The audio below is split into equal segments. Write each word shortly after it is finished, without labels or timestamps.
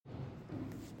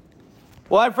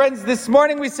Well, my friends, this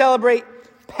morning we celebrate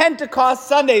Pentecost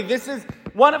Sunday. This is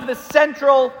one of the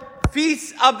central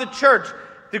feasts of the church,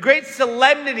 the great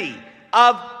solemnity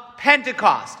of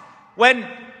Pentecost, when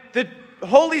the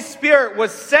Holy Spirit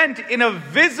was sent in a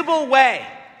visible way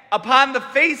upon the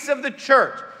face of the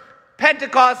church.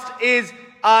 Pentecost is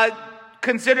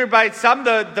considered by some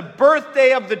the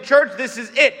birthday of the church. This is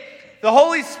it. The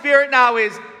Holy Spirit now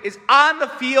is on the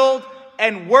field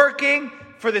and working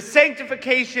for the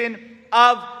sanctification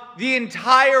of the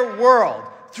entire world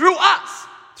through us,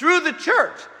 through the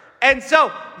church. And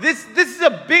so this is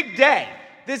a big day.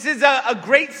 This is a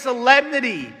great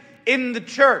solemnity in the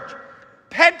church.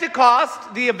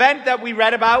 Pentecost, the event that we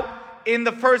read about in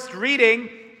the first reading,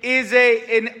 is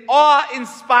an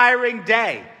awe-inspiring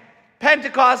day.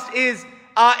 Pentecost is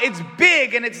it's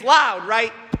big and it's loud,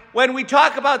 right? When we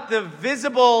talk about the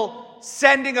visible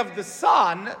sending of the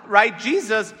Son, right,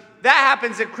 Jesus, that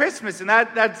happens at Christmas, and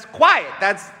that's quiet.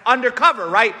 That's undercover,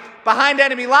 right? Behind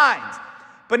enemy lines.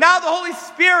 But now the Holy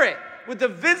Spirit, with the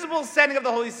visible sending of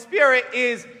the Holy Spirit,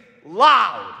 is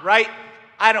loud, right?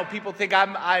 I know people think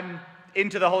I'm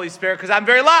into the Holy Spirit because I'm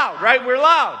very loud, right? We're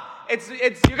loud. It's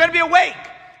you're going to be awake.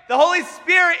 The Holy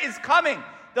Spirit is coming.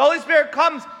 The Holy Spirit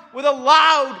comes with a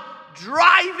loud,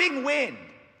 driving wind.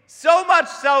 So much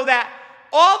so that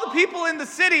all the people in the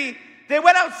city, they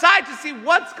went outside to see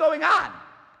what's going on.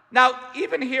 Now,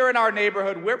 even here in our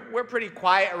neighborhood, we're pretty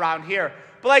quiet around here.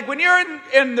 But like when you're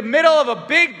in the middle of a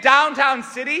big downtown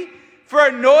city, for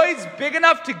a noise big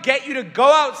enough to get you to go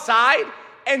outside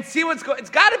and see what's going on, it's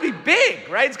got to be big,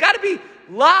 right? It's got to be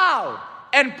loud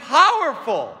and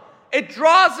powerful. It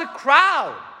draws a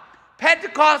crowd.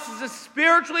 Pentecost is a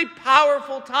spiritually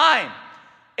powerful time.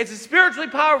 It's a spiritually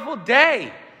powerful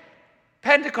day.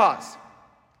 Pentecost,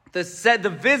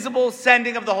 the visible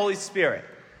sending of the Holy Spirit.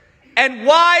 And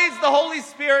why is the Holy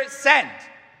Spirit sent?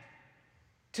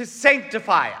 To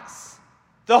sanctify us.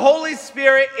 The Holy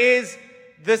Spirit is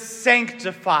the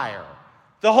sanctifier.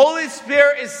 The Holy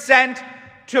Spirit is sent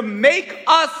to make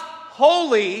us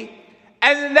holy,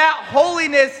 and that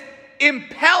holiness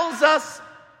impels us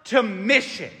to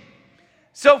mission.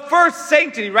 So first,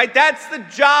 sanctity, right? That's the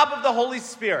job of the Holy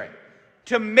Spirit,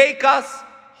 to make us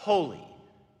holy.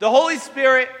 The Holy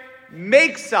Spirit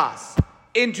makes us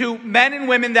into men and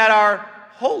women that are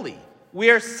holy.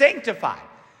 We are sanctified.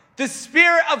 The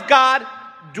Spirit of God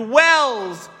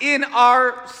dwells in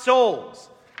our souls.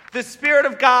 The Spirit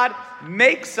of God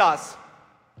makes us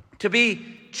to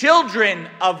be children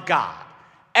of God.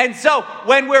 And so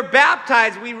when we're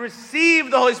baptized, we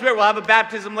receive the Holy Spirit. We'll have a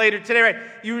baptism later today, right?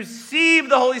 You receive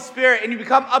the Holy Spirit and you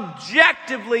become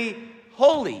objectively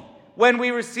holy when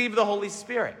we receive the Holy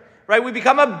Spirit. Right? We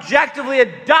become objectively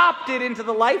adopted into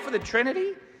the life of the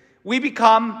Trinity. We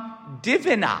become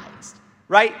divinized,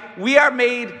 right? We are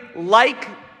made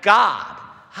like God.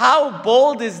 How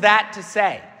bold is that to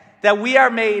say? That we are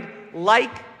made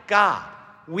like God.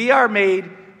 We are made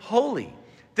holy.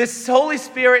 This Holy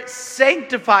Spirit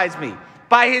sanctifies me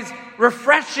by His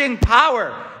refreshing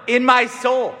power in my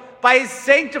soul, by His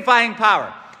sanctifying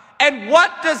power. And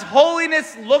what does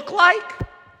holiness look like?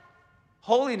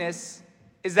 Holiness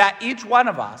is that each one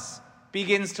of us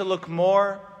begins to look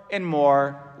more and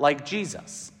more like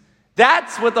Jesus.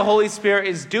 That's what the Holy Spirit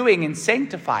is doing in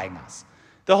sanctifying us.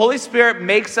 The Holy Spirit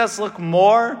makes us look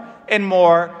more and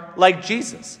more like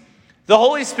Jesus. The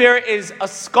Holy Spirit is a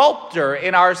sculptor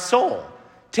in our soul,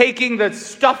 taking the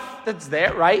stuff that's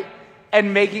there, right,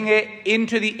 and making it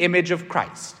into the image of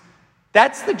Christ.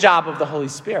 That's the job of the Holy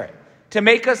Spirit, to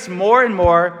make us more and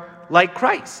more like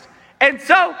Christ. And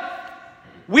so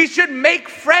we should make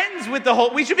friends with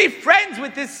we should be friends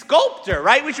with this sculptor,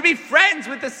 right? We should be friends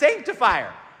with the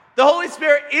sanctifier. The Holy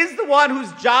Spirit is the one whose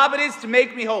job it is to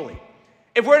make me holy.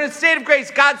 If we're in a state of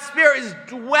grace, God's Spirit is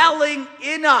dwelling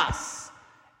in us.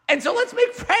 And so let's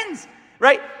make friends,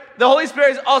 right? The Holy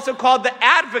Spirit is also called the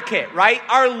advocate, right?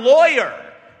 Our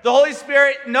lawyer. The Holy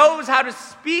Spirit knows how to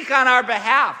speak on our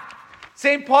behalf.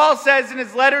 St. Paul says in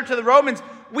his letter to the Romans,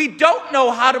 we don't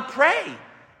know how to pray.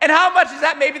 And how much is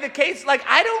that maybe the case? Like,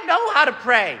 I don't know how to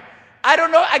pray. I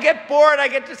don't know. I get bored. I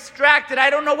get distracted. I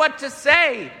don't know what to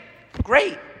say.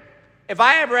 Great. If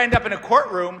I ever end up in a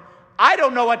courtroom, I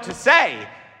don't know what to say.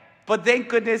 But thank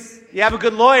goodness you have a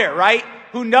good lawyer, right?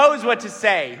 Who knows what to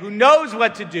say, who knows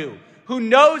what to do, who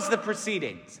knows the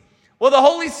proceedings. Well, the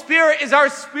Holy Spirit is our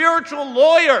spiritual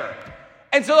lawyer.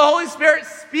 And so the Holy Spirit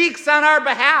speaks on our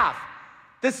behalf.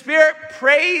 The Spirit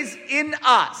prays in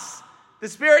us. The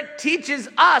Spirit teaches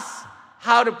us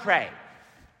how to pray.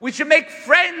 We should make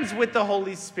friends with the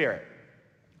Holy Spirit.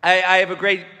 I have a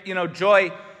great,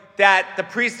 joy that the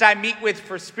priest I meet with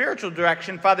for spiritual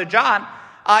direction, Father John,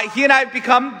 he and I have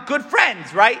become good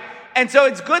friends, right? And so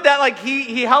it's good that like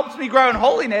he helps me grow in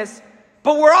holiness,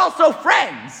 but we're also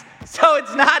friends. So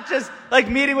it's not just like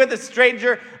meeting with a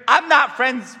stranger. I'm not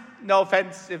friends, no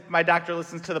offense if my doctor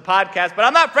listens to the podcast, but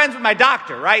I'm not friends with my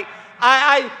doctor, right?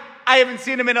 I haven't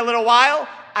seen him in a little while.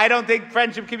 I don't think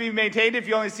friendship can be maintained if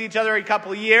you only see each other a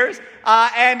couple of years.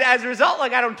 And as a result,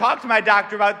 like I don't talk to my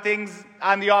doctor about things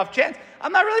on the off chance.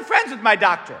 I'm not really friends with my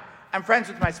doctor. I'm friends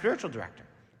with my spiritual director,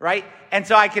 right? And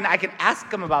so I can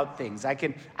ask him about things. I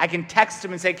can text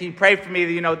him and say, can you pray for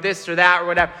me, this or that or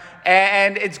whatever.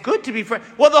 And it's good to be friends.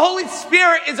 Well, the Holy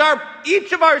Spirit is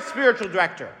each of our spiritual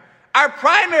director, our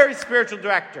primary spiritual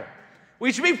director.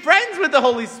 We should be friends with the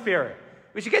Holy Spirit.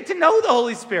 We should get to know the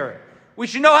Holy Spirit. We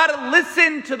should know how to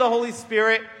listen to the Holy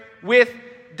Spirit with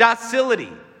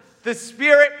docility. The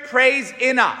Spirit prays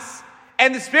in us.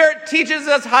 And the Spirit teaches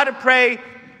us how to pray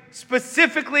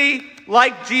specifically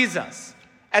like Jesus.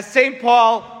 As St.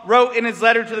 Paul wrote in his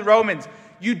letter to the Romans,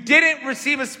 you didn't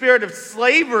receive a spirit of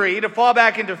slavery to fall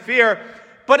back into fear,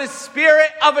 but a spirit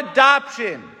of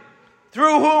adoption,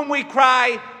 through whom we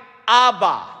cry,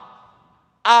 Abba,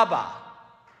 Abba,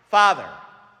 Father,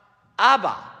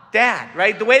 Abba, Dad,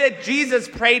 right? The way that Jesus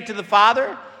prayed to the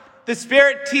Father, the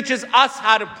Spirit teaches us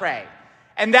how to pray.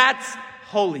 And that's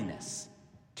holiness,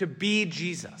 to be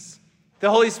Jesus. The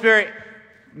Holy Spirit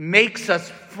makes us,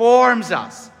 forms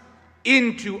us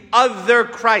into other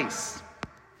Christ.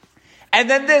 And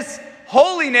then this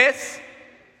holiness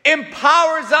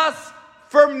empowers us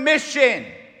for mission.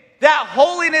 That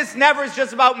holiness never is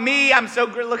just about me. I'm so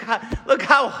good. Look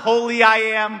how holy I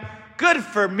am. Good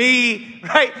for me,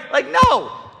 right? Like, no.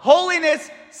 Holiness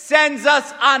sends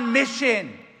us on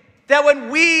mission. That when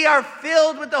we are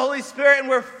filled with the Holy Spirit and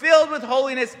we're filled with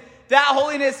holiness, that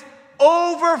holiness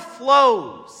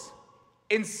overflows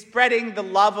in spreading the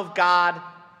love of God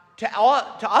to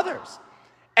others.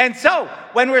 And so,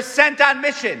 when we're sent on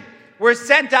mission, we're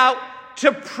sent out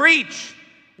to preach.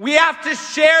 We have to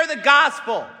share the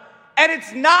gospel. And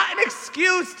it's not an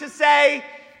excuse to say,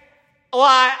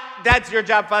 well, that's your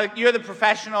job, Father. You're the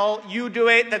professional. You do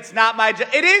it. That's not my job.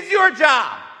 It is your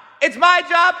job. It's my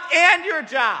job and your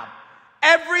job.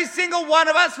 Every single one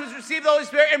of us who's received the Holy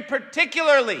Spirit, and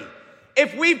particularly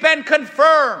if we've been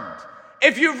confirmed,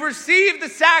 if you've received the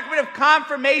sacrament of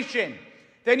confirmation,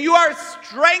 then you are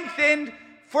strengthened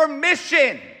for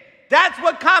mission. That's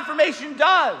what confirmation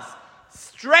does.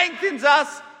 Strengthens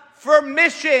us for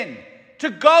mission, to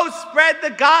go spread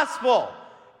the gospel.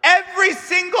 Every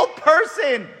single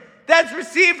person that's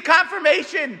received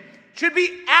confirmation should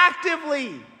be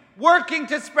actively working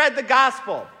to spread the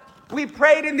gospel. We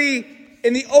prayed in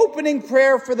the opening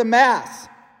prayer for the Mass.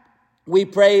 We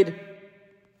prayed,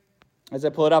 as I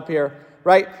pull it up here,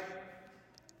 right?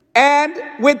 And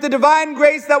with the divine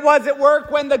grace that was at work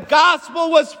when the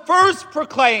gospel was first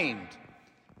proclaimed,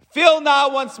 fill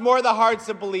now once more the hearts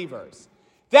of believers.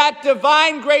 That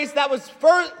divine grace that was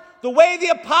first, the way the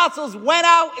apostles went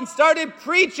out and started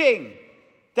preaching,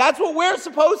 that's what we're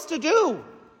supposed to do.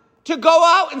 To go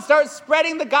out and start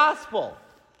spreading the gospel.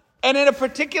 And in a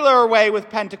particular way with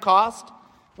Pentecost,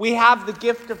 we have the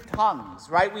gift of tongues,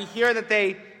 right? We hear that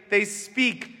they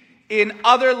speak in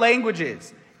other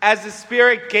languages as the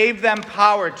Spirit gave them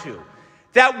power to.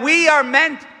 That we are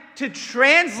meant to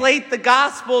translate the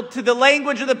gospel to the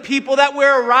language of the people that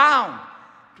we're around.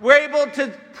 We're able to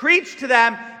preach to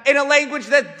them in a language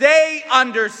that they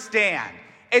understand.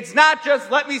 It's not just,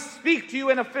 let me speak to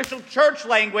you in official church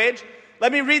language.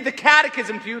 Let me read the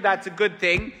catechism to you. That's a good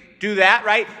thing. Do that,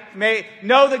 right? May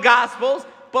know the gospels.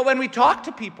 But when we talk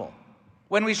to people,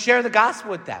 when we share the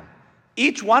gospel with them,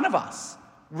 each one of us,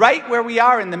 right where we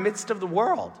are in the midst of the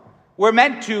world, we're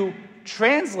meant to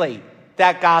translate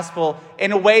that gospel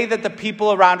in a way that the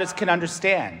people around us can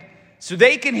understand. So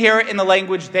they can hear it in the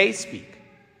language they speak.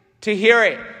 To hear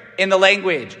it in the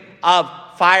language of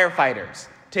firefighters,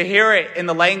 to hear it in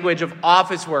the language of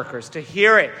office workers, to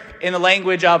hear it in the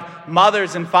language of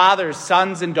mothers and fathers,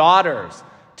 sons and daughters,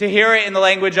 to hear it in the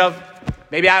language of,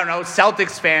 maybe, I don't know,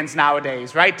 Celtics fans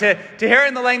nowadays, right? To hear it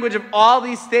in the language of all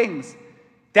these things.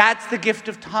 That's the gift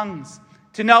of tongues.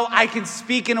 To know I can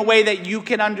speak in a way that you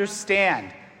can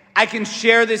understand. I can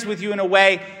share this with you in a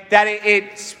way that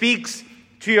it speaks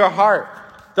to your heart.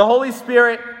 The Holy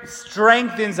Spirit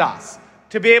strengthens us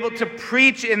to be able to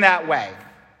preach in that way.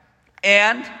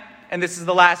 And this is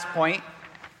the last point,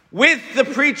 with the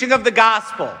preaching of the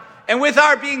gospel and with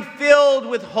our being filled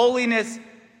with holiness,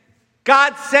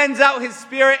 God sends out his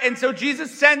Spirit. And so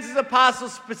Jesus sends his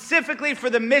apostles specifically for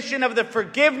the mission of the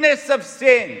forgiveness of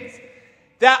sins.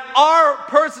 That our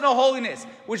personal holiness,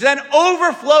 which then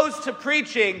overflows to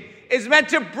preaching, is meant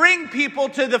to bring people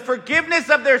to the forgiveness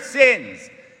of their sins.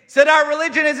 So that our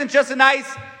religion isn't just a nice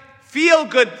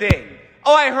feel-good thing.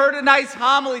 Oh, I heard a nice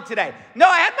homily today. No,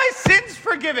 I had my sins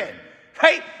forgiven,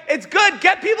 right? It's good.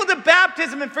 Get people to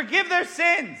baptism and forgive their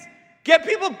sins. Get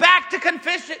people back to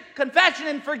confession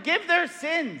and forgive their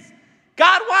sins.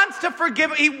 God wants to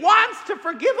forgive. He wants to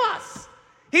forgive us.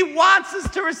 He wants us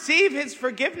to receive his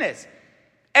forgiveness.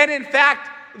 And in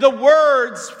fact, the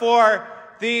words for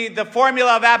the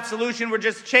formula of absolution were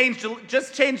just changed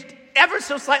ever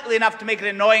so slightly enough to make it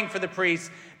annoying for the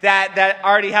priests that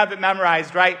already have it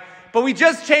memorized, right? But we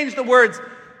just changed the words.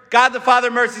 God the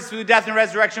Father, mercies through the death and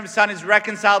resurrection of his Son, has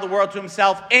reconciled the world to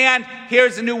himself. And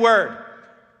here's a new word.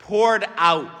 Poured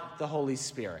out the Holy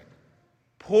Spirit.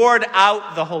 Poured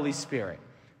out the Holy Spirit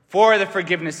for the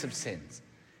forgiveness of sins.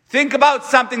 Think about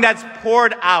something that's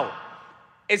poured out.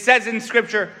 It says in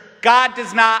Scripture, God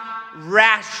does not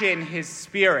ration his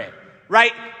Spirit,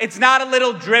 right? It's not a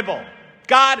little dribble.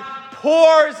 God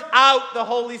pours out the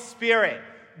Holy Spirit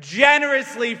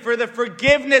generously for the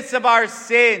forgiveness of our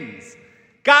sins.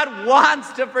 God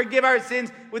wants to forgive our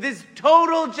sins with his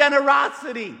total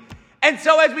generosity. And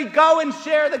so as we go and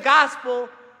share the gospel,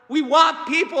 we want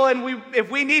people, and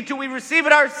if we need to, we receive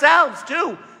it ourselves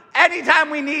too, anytime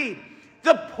we need.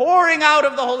 The pouring out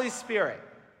of the Holy Spirit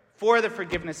for the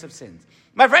forgiveness of sins.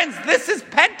 My friends, this is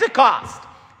Pentecost.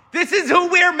 This is who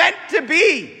we're meant to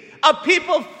be, a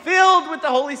people filled with the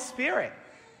Holy Spirit.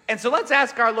 And so let's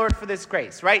ask our Lord for this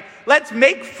grace, right? Let's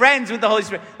make friends with the Holy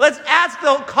Spirit. Let's ask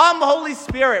come Holy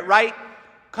Spirit, right?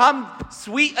 Come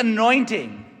sweet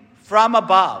anointing from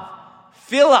above.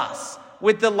 Fill us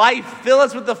with the life, fill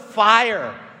us with the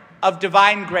fire of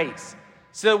divine grace,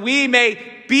 so that we may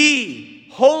be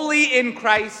holy in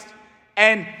Christ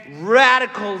and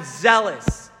radical,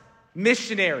 zealous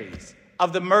missionaries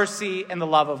of the mercy and the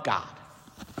love of God.